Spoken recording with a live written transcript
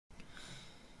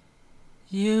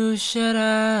You should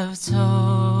have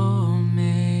told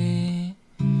me.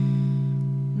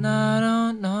 And I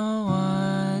don't know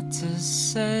what to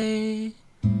say.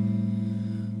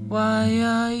 Why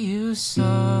are you sorry?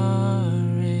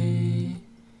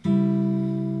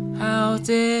 How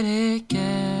did it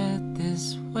get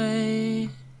this way?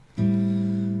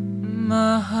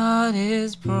 My heart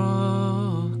is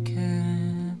broken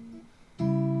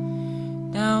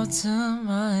down to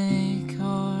my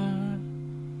core.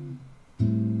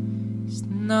 It's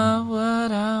not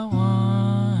what I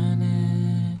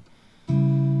wanted.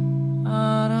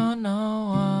 I don't know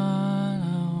what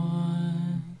I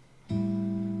want.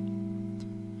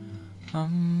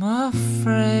 I'm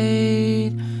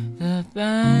afraid the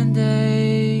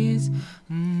bandaids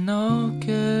are no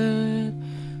good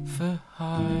for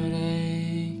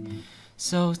heartache.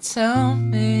 So tell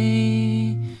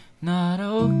me, not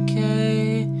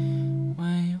okay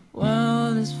when your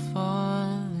world is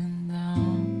falling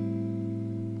down.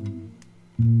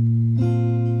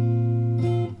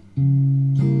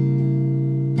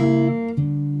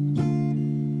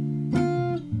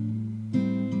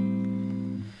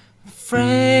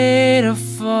 Afraid of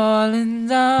falling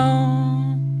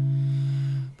down,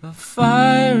 but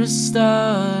fire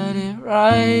started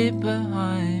right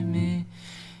behind me.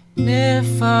 And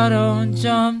if I don't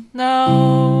jump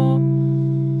now,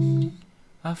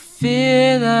 I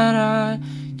fear that I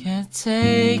can't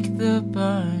take the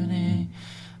burning.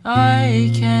 I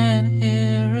can't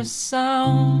hear a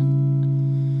sound.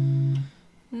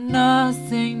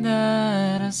 Nothing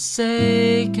that I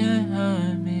say can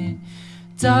hurt me.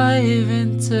 Dive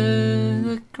into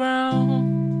the ground.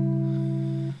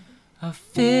 I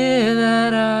fear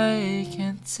that I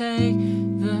can't take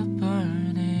the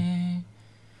burning.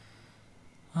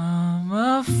 I'm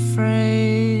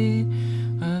afraid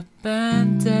of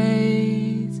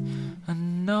band-aids are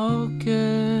no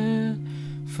good.